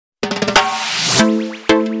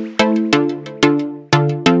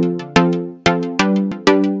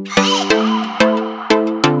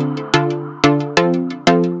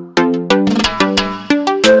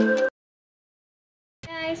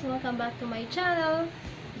channel,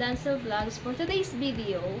 Dancer Vlogs. For today's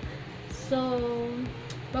video, so,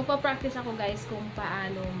 magpa-practice ako guys kung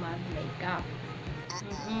paano mag-makeup.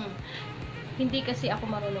 Hindi kasi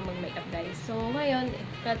ako marunong mag-makeup guys. So, ngayon,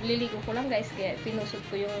 liligo ko lang guys, kaya pinusot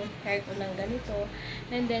ko yung hair ko ng ganito.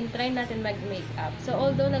 And then, try natin mag-makeup. So,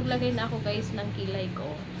 although naglagay na ako guys ng kilay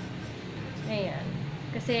ko. Ayan.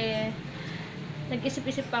 Kasi,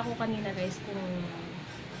 nag-isip-isip pa ako kanina guys kung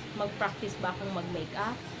mag-practice ba akong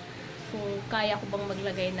mag-makeup. Kung kaya ko bang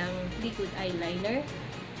maglagay ng liquid eyeliner.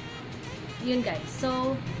 Yun guys.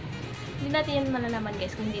 So, hindi natin yan malalaman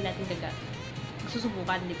guys kung hindi natin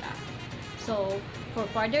susubukan, di ba? So, for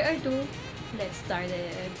further ado, let's start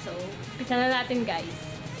it. So, umpisa na natin guys.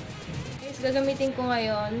 Guys, gagamitin ko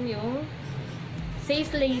ngayon yung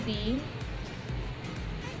Says Lady.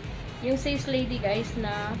 Yung Says Lady guys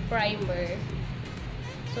na primer.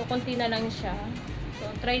 So, konti na lang siya.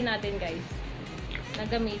 So, try natin guys.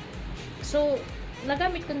 Nagamit. So,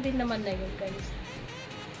 nagamit ko din naman na yun guys.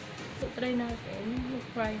 So, try natin yung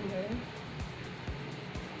primer.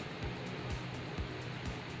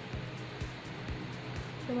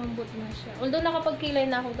 Lumambot na siya. Although nakapagkilay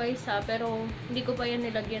na ako guys ha, pero hindi ko pa yan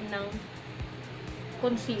nilagyan ng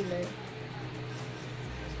concealer.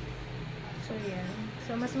 So, yan.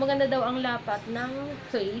 So, mas maganda daw ang lapat ng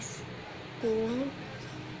face kung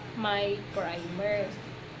may primer.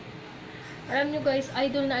 Alam nyo guys,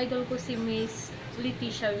 idol na idol ko si Miss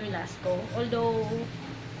Letisha Velasco. Although,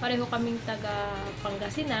 pareho kaming taga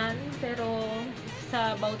Pangasinan, pero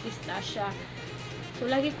sa Bautista siya. So,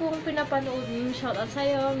 lagi kong pinapanood yung shoutout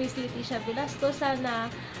sa'yo, Miss Letisha Velasco. Sana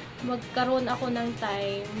magkaroon ako ng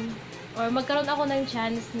time or magkaroon ako ng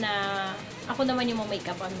chance na ako naman yung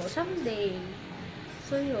make-upan mo someday.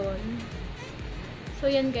 So, yun.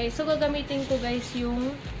 So, yan guys. So, gagamitin ko guys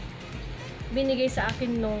yung binigay sa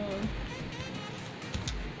akin nung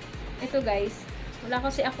ito guys. Wala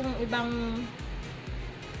kasi akong ibang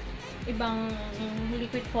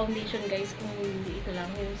liquid foundation guys, kung hindi ito lang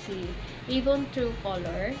yung si Avon True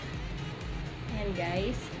Color. Ayan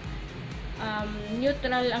guys,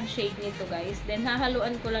 neutral ang shade nito guys. Then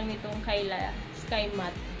hahaluan ko lang nitong Kyla Sky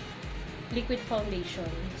Matte liquid foundation.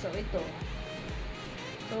 So ito,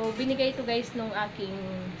 so binigay ito guys nung aking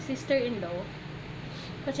sister-in-law.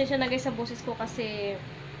 Pasensya na guys sa boses ko kasi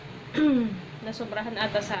nasobrahan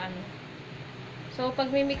ata sa ano. So,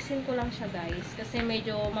 pag mimixin ko lang siya guys, kasi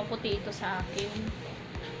medyo maputi ito sa akin.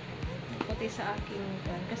 Maputi sa akin.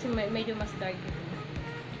 Kasi medyo mas dark ito.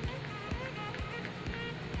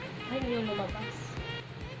 Ay, yung lumabas.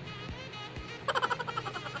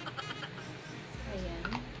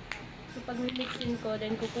 Ayan. So, pag mimixin ko,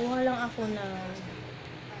 then kukuha lang ako ng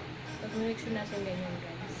pag mimixin natin ganyan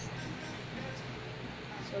guys.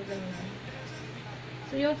 So, ganyan.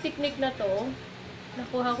 So, yung technique na to,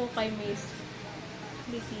 nakuha ko kay Miss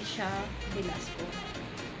Letisha Velasco.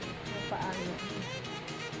 Yung paano.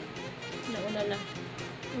 Nauna na.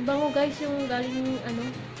 Ang bango guys yung galing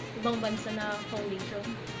ibang bansa na foundation.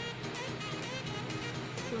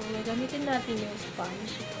 So, gamitin natin yung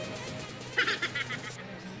sponge.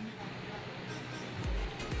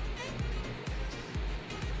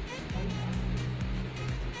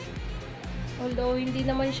 Although, hindi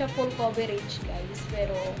naman siya full coverage guys.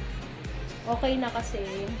 Pero, okay na kasi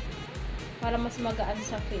para mas magaan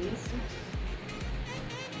sa face.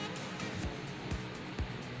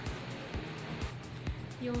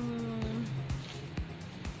 Yung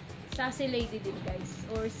Sassy Lady din guys,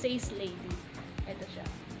 or Says Lady. Ito siya.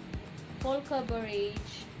 Full coverage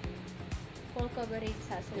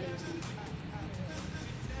Sassy Lady.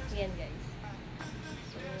 Yan guys.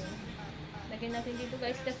 So, lagyan natin dito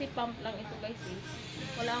guys, kasi pump lang ito guys eh.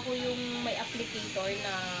 Wala ko yung may applicator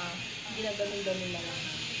na ginaganon-ganon na lang.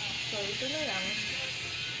 So, ito na lang.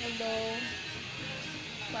 Although,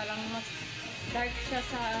 parang mas dark siya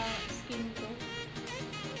sa skin ko.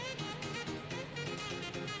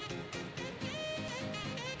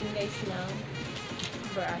 Yung guys na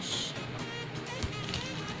brush.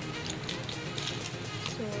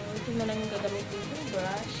 So, ito na lang yung gagamitin yung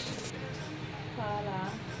brush.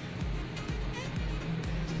 Para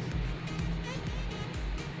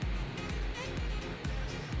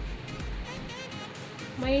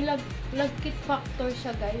may lagkit factor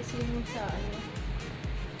siya guys, yung sa ano.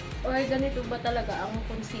 Or ganito ba talaga ang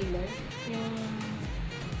concealer? Yung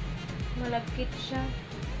malagkit siya.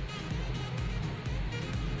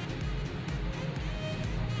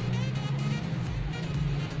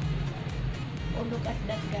 Oh, look at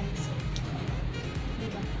that guys.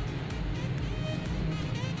 Diba?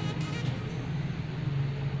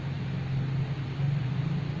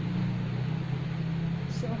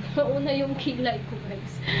 So, nauna yung kilay ko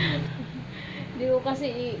guys. Di ko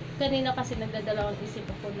kasi, kanina kasi nagdadalawang isip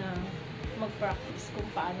ako na mag-practice kung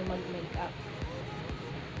paano mag-makeup.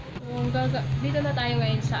 So, dito na tayo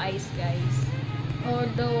ngayon sa eyes, guys.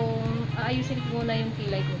 Although, aayusin ko muna yung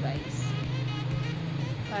kilay ko, guys.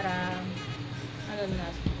 Para, ano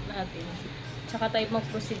natin. Tsaka tayo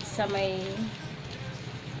mag-proceed sa may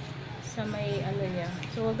ano niya.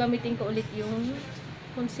 So, gamitin ko ulit yung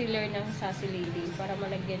concealer ng Sassy Lady para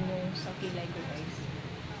malagyan nyo sa kilay ko, guys.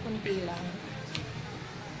 Kunti lang.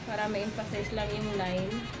 Para ma-emphasize lang yung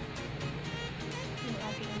line ng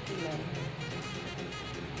aking kilay.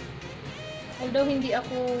 Although, hindi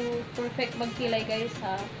ako perfect magkilay, guys,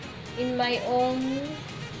 ha. In my own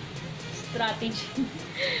strategy.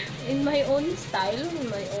 In my own style, in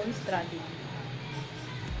my own strategy.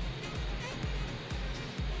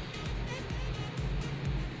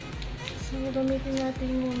 So, gamitin natin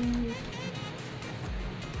yung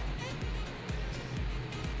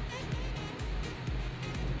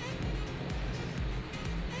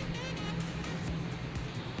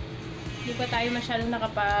hindi pa tayo masyadong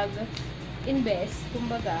nakapag-invest,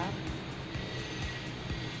 kumbaga.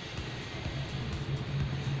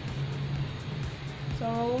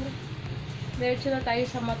 So, diretso na tayo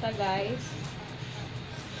sa mata, guys.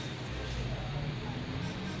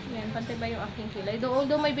 Yan, pantay ba yung aking kilay?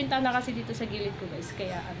 Although may bintana kasi dito sa gilid ko, guys.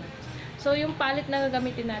 Kaya ano. So, yung palette na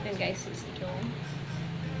gagamitin natin, guys, is ito.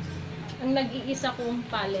 Ang nag-iisa kong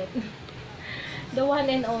palette. The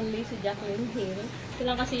one and only, si Jaclyn Hill. Ito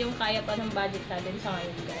lang kasi yung kaya pa ng budget natin sa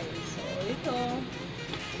ngayon, guys. So, ito.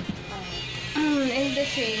 And the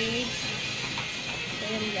shades.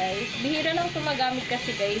 Ayan, guys. Bihira lang ito magamit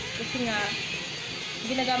kasi, guys. Kasi nga,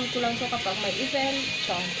 ginagamit ko lang ito kapag may event.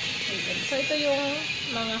 So, ito yung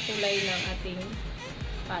mga kulay ng ating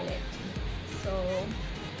palette. So,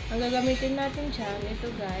 ang gagamitin natin dyan,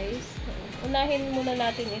 ito, guys. Unahin muna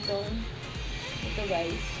natin ito,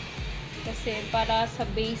 guys. Kasi para sa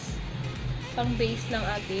base, pang base ng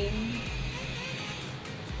ating,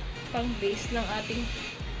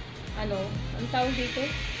 ano, ang tawag dito?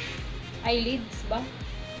 Eyelids ba?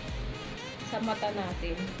 Sa mata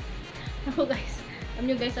natin. Ako, guys.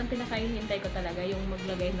 Alam nyo, guys, ang pinakahihintay ko talaga yung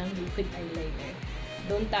maglagay ng liquid eyeliner.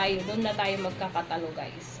 Doon na tayo magkakatalo,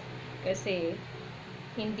 guys. Kasi,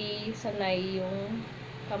 hindi sanay yung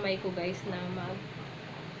kamay ko, guys, na mag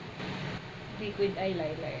liquid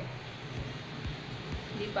eyeliner.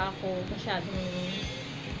 Hindi pa ako masyadong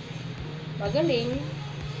magaling.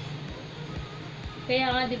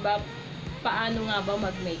 Kaya nga, di ba, paano nga ba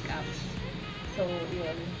mag-makeup? So,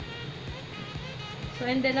 yun. So,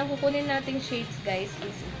 and then, ang kukunin nating shades, guys,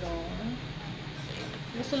 is ito.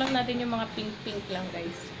 Gusto lang natin yung mga pink-pink lang,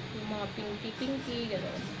 guys. Yung mga pinky-pinky,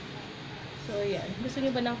 gano'n. So, yan. Gusto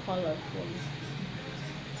nyo ba ng colorful?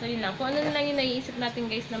 So, yun lang. Kung ano na lang yung naiisip natin,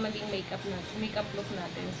 guys, na maging makeup look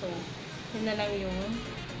natin. So, yun na lang yung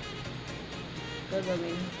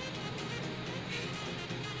gagawin.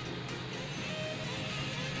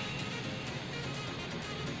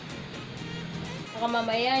 Baka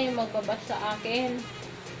mamaya yung magbabas sa akin.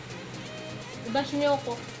 Ibas nyo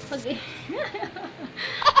ako. Pag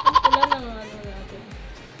ang pula ng ano natin.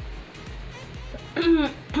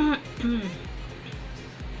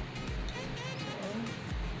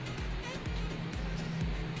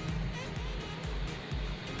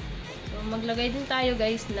 So, maglagay din tayo,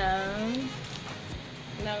 guys, ng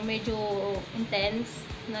medyo intense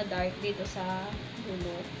na dark dito sa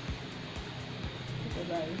dulo. Ito,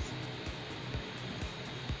 guys.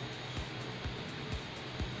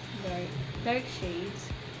 Dark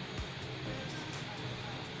shades.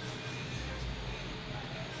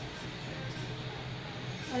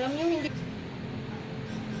 Alam niyo, hindi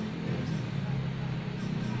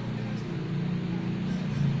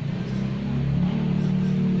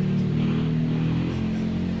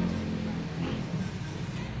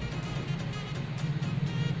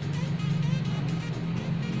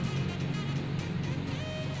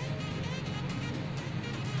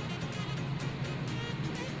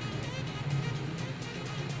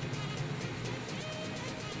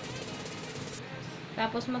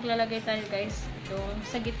tapos maglalagay tayo, guys, itong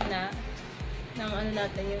sa gitna ng ano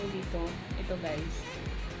natin yung dito. Ito, guys.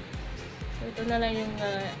 So, ito na lang yung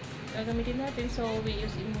gagamitin natin. So, we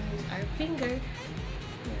use in our finger.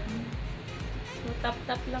 Yan. So,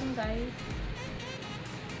 tap-tap lang, guys.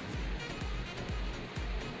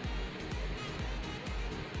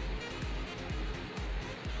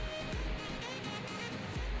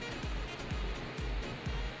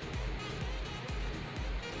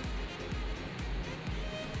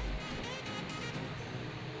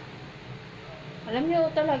 Alam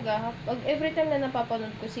niyo talaga, pag every time na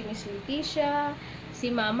napapanood ko si Miss Letisha, si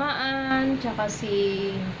Mamaan, tsaka si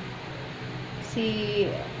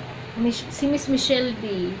Miss Michelle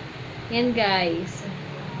B. Yan guys.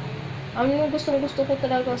 Ang gustong-gusto ko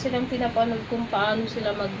talaga silang pinapanood kung paano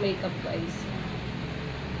sila mag-makeup guys.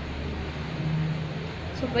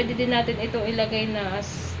 So, pwede din natin itong ilagay na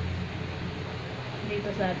as dito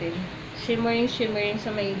sa atin. Shimmering sa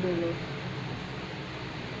may dulo.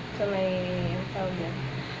 Sa may tawag yan.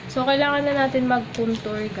 So, kailangan na natin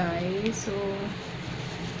mag-contour guys. So,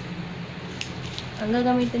 ang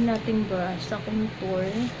gagamitin natin brush sa contour.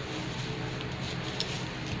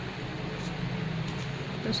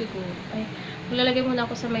 Ito siguro. Ay, maglalagay muna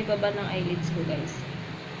ako sa may baba ng eyelids ko guys.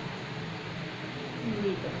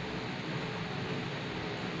 Dito.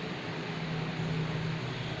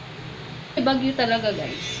 Bagyo talaga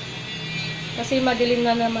guys. Kasi madilim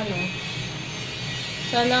na naman oh.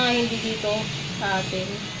 Sana nga hindi dito sa atin.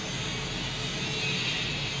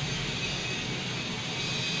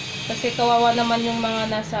 Kasi kawawa naman yung mga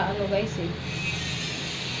nasa ano guys eh.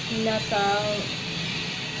 Yung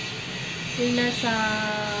nasa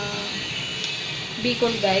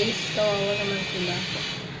Bicol guys. Kawawa naman sila.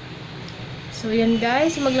 So yan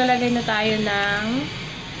guys, maglalagay na tayo ng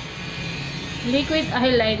liquid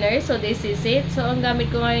eyeliner. So this is it. So ang gamit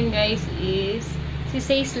ko ngayon guys is si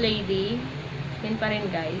Says Lady. Yan pa rin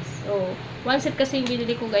guys. So one set kasi yung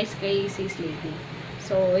binili ko guys kay Says Lady.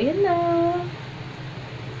 So yan na.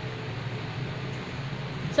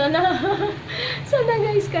 Sana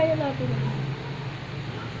guys kaya natin.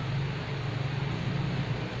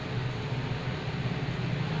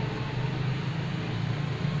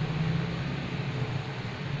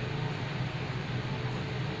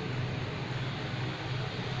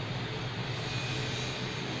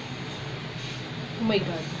 Oh my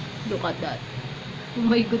god. Look at that. Oh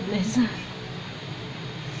my goodness.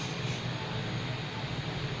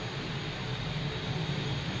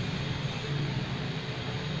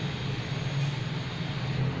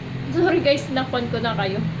 Sorry guys, nakpan ko na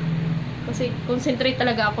kayo. Kasi concentrate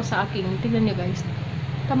talaga ako sa aking. Tingnan nyo guys.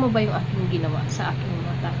 Tama ba yung aking ginawa sa aking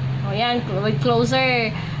mata? O yan,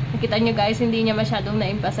 closer. Nakita nyo guys, hindi niya masyadong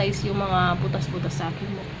na-emphasize yung mga butas-butas sa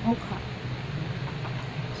aking mukha.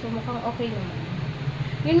 So mukhang okay naman.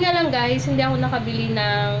 Yun nga lang guys, hindi ako nakabili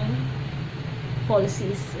ng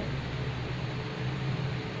falsies.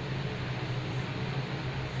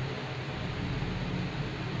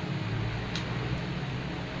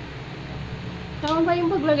 Tama ba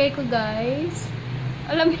yung paglagay ko guys?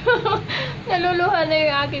 Alam niyo, naluluha na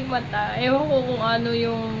yung aking mata. Ewan ko kung ano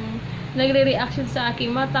yung nagre-reaction sa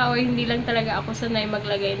aking mata or hindi lang talaga ako sanay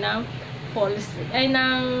maglagay ng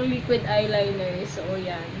ng liquid eyeliner. So,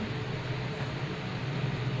 yan.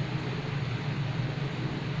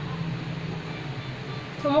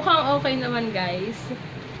 So, mukhang okay naman, guys.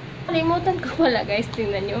 Kalimutan ko pala, guys.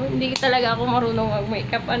 Tingnan nyo. Hindi talaga ako marunong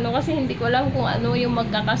mag-makeup. Kasi hindi ko alam kung ano yung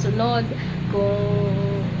magkakasunod.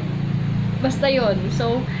 Basta yon.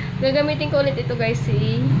 So, gagamitin ko ulit ito, guys,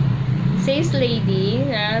 si Says Lady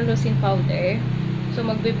na loosing powder. So,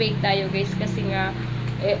 magbe-bake tayo, guys. Kasi nga,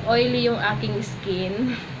 oily yung aking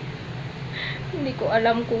skin. Hindi ko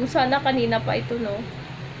alam kung sana kanina pa ito, no?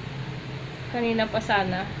 Kanina pa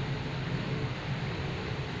sana.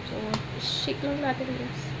 So, shake lang natin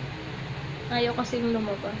guys. Ayaw kasing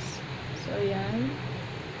lumabas. So, yan.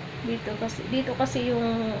 Dito kasi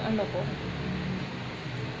yung ano ko.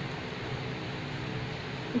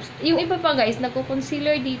 Yung iba pa guys,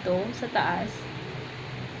 nagko-concealer dito sa taas.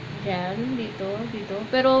 Yan, dito.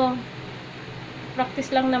 Pero,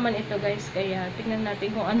 practice lang naman ito guys. Kaya, tingnan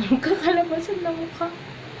natin kung anong kakalabasan ng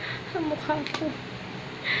mukha ko.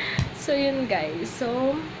 So, yun guys.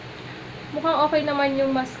 So, mukhang okay naman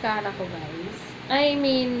yung mascara ko, guys. I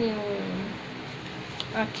mean, yung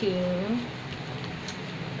aking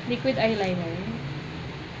liquid eyeliner.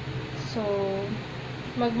 So,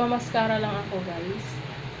 magmamaskara lang ako, guys.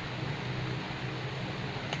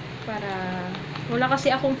 Para, wala kasi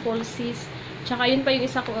akong falsies. Tsaka, yun pa yung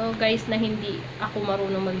isa ko, guys, na hindi ako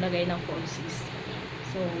marunong maglagay ng falsies.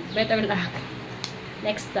 So, better luck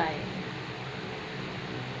next time.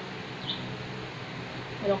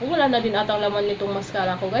 Wala na din atang laman nitong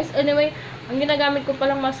mascara ko, guys. Anyway, ang ginagamit ko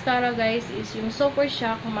palang mascara, guys, is yung Super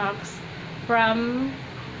Shock Max from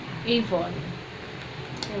Avon.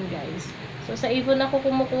 Yun, guys. So, sa Avon ako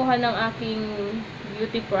kumukuha ng aking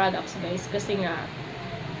beauty products, guys. Kasi nga,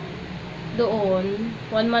 doon,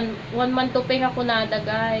 one month to pay ako nada,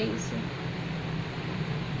 guys.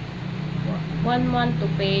 1 month to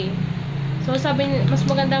pay. So, sabi, mas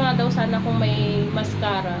maganda nga daw sana kung may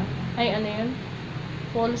mascara. Ay, ano yun?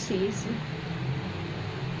 Falsies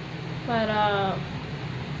para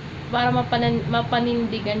para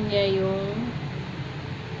mapanindigan niya yung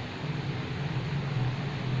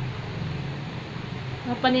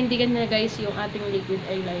guys yung ating liquid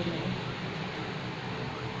eyeliner.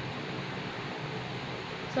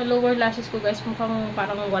 Sa lower lashes ko guys, mukhang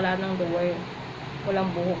parang wala nang lower. Walang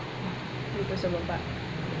buhok dito sa baba.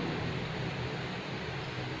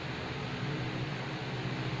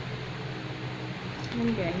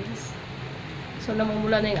 Yan guys. So,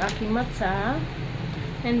 namumula na yung aking mata.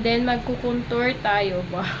 And then, magkukontour tayo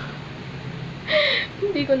ba?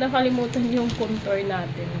 Hindi ko nakalimutan yung contour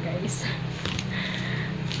natin, guys.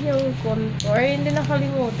 Yung contour. Hindi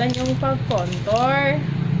nakalimutan yung pag-contour.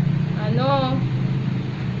 Ano?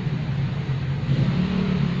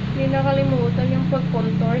 Hindi nakalimutan yung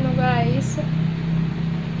pag-contour, no, guys?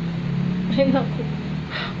 Ay, naku.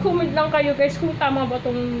 Comment lang kayo, guys, kung tama ba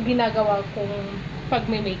itong ginagawa kong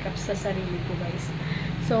pag-makeup sa sarili ko, guys.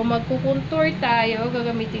 So, magkukontour tayo.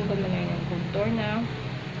 Gagamitin ko na lang yung contour na.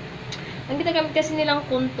 Ang ginagamit kasi nilang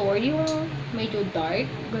contour, yung medyo dark.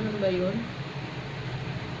 Ganun ba yun?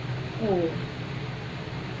 Oo.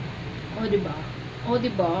 O, diba? O,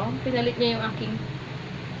 diba? Pinalit niya yung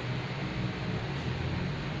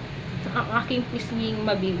aking pisnging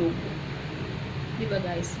mabilog. Diba,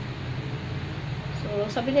 guys? So,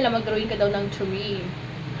 sabi nila, mag-drawing ka daw ng tree.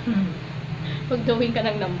 Mag-drawing ka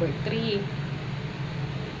ng number 3.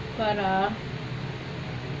 Para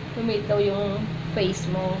lumit daw yung face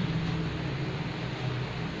mo.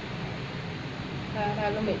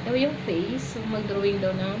 Para lumit daw yung face. So, mag-drawing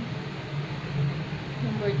daw ng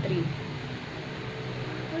number 3.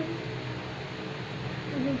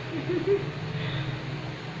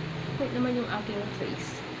 Wait naman yung aking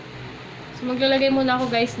face. So, maglalagay muna ako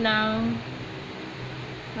guys ng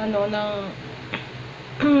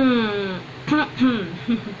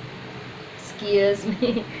excuse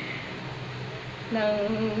me,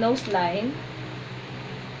 ng nose line.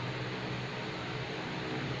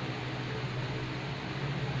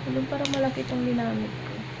 Ano, parang malaki itong ginamit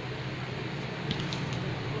ko.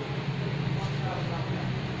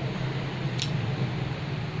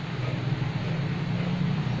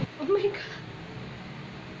 Oh my God!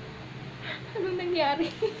 Anong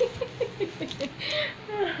nangyari?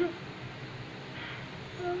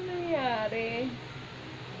 Anong nangyari?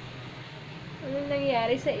 Anong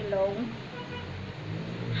nangyari sa ilong?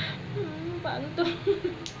 Paano to?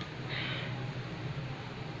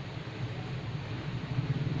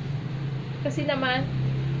 Kasi naman,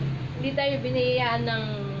 hindi tayo binayaan ng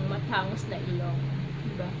matangos na ilong.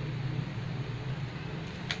 Diba?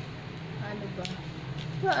 Ano ba?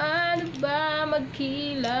 Paano ba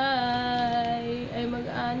magkilay? Ay,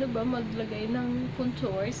 ano ba maglagay ng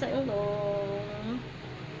contour sa ilong?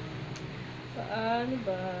 Paano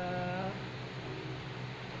ba?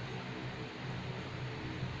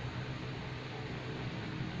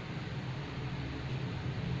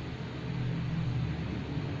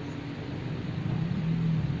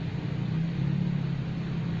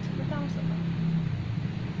 Matangos na ba?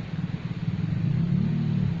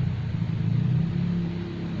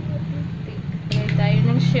 Lagay tayo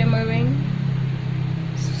ng shimmering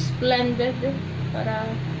splendid para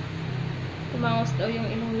tumangos daw yung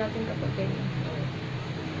ilong natin kapag ganyan.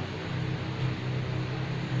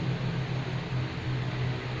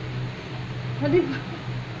 Diba?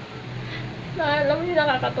 Alam mo,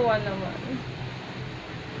 nakakatuwa naman.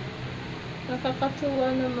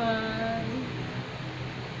 Nakakatuwa naman.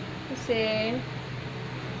 Kasi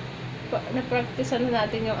na-practice na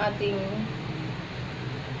natin yung ating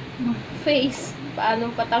face.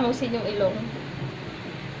 Paano patangusin yung ilong.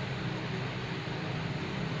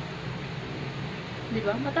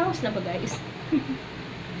 Diba? Matangos na ba, guys?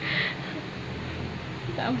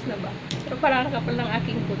 Matangos na ba? Pero parang kapal ng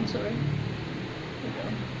aking contour. Ito.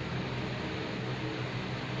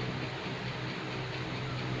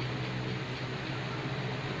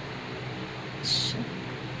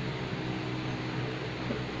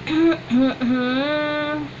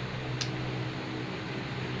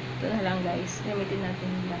 Ito na lang, guys. Gamitin natin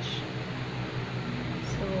yung blush.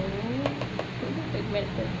 So,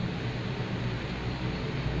 pigmented.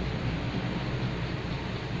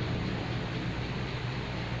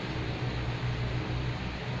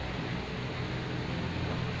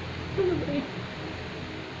 Ano ba yun?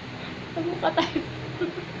 Nagmukha tayo.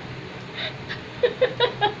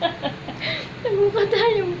 Nagmukha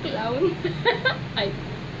tayong clown. Ay.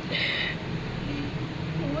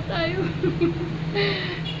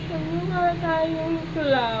 Nagmukha tayong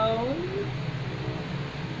clown.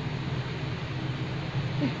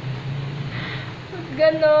 Ba't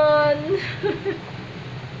ganon?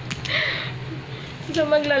 So,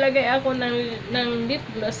 maglalagay ako ng lip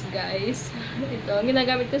gloss, guys. Ito,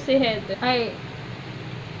 ginagamit ko si Head. Ay,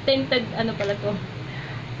 tinted, ano pala to?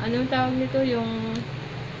 Anong tawag nito? Yung...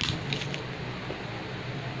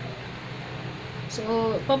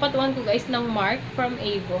 So, papatuan ko, guys, ng Mark from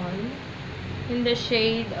Avon. In the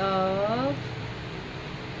shade of...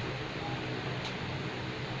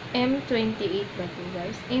 M28 ba ito,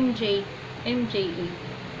 guys? MJ8.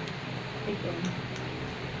 Ito.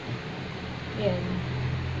 Yan.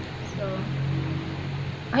 So,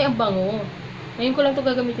 ay, ang bango. Ngayon ko lang ito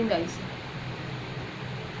gagamitin, guys.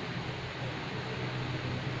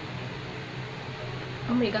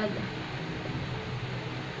 Oh my God.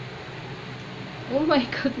 Oh my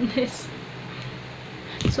goodness.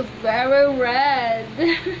 So, very red.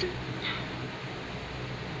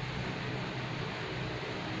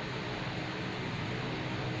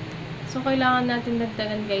 So, kailangan natin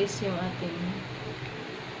dagdagan, guys, yung ating...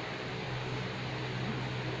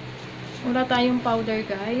 Wala tayong powder,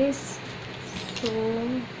 guys. So,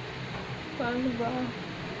 paano ba?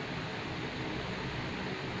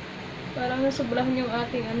 Parang nasobrahan yung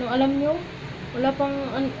ating ano. Alam nyo? Wala pang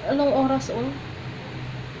anong oras, oh.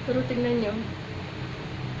 Pero tignan nyo.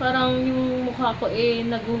 Parang yung mukha ko,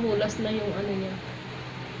 naguhulas na yung ano niya.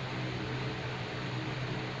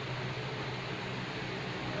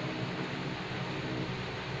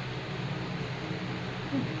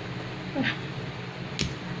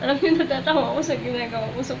 Alam niyo, natatawa ako sa ginagawa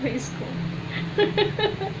ko sa face ko.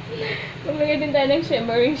 Kumagay din tayo ng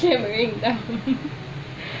shimmering daw.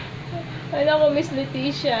 Ay ako, Miss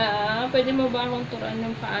Letisha, pwede mo ba akong turuan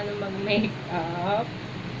ng paano mag-makeup?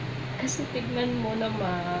 Kasi tignan mo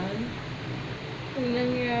naman ang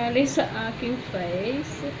nangyari sa aking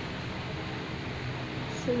face.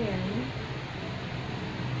 So, yan.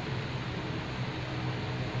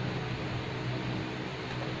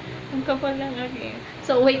 Ang kapal lang aking.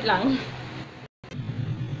 So, wait lang.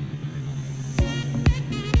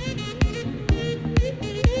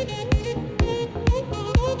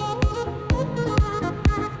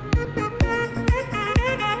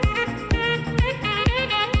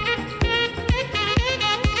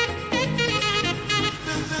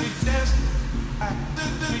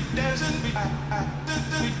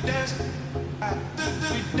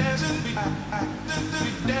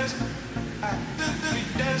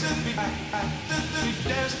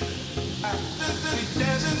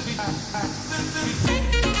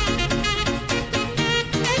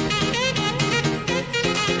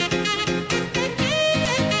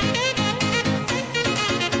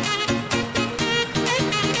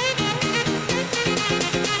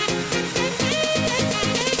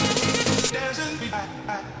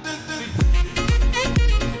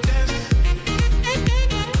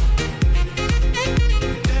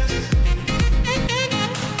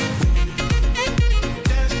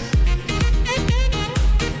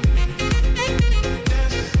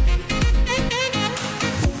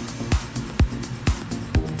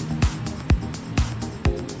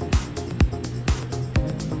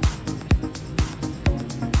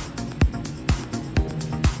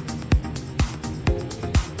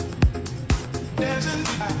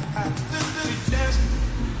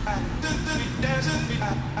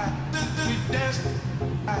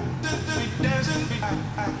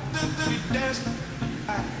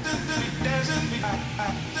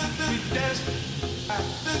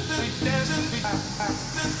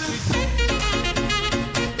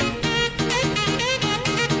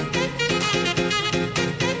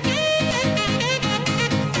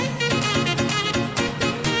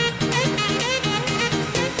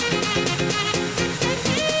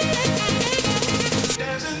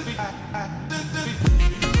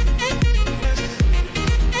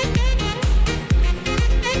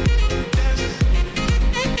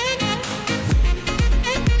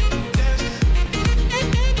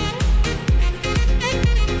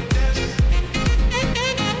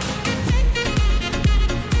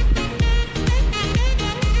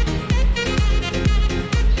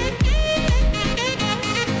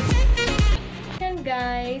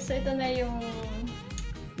 So, ito na yung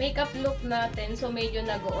makeup look natin. So, medyo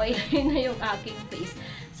nag-oily na yung aking face.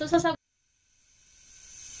 So,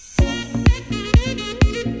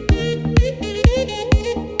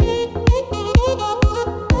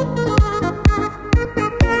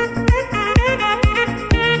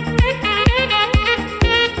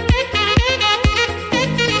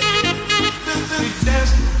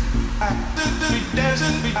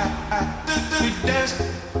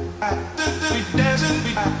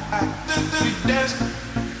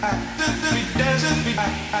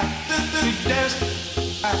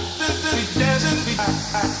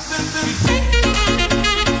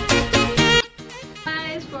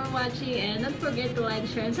 watching, and don't forget to like,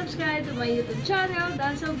 share, and subscribe to my YouTube channel,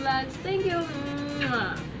 Danso Vlogs. Thank you!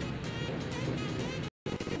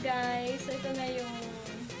 Guys, so ito na yung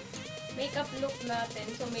makeup look natin.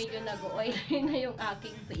 So, medyo nag-oily na yung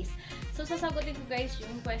aking face. So, sasagutin ko guys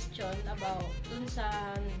yung question about dun sa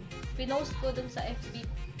pinost ko dun sa FB,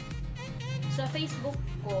 sa Facebook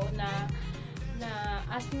ko na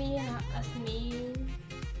ask me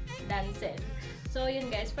Dancel. So,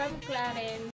 yun guys, from Clarence.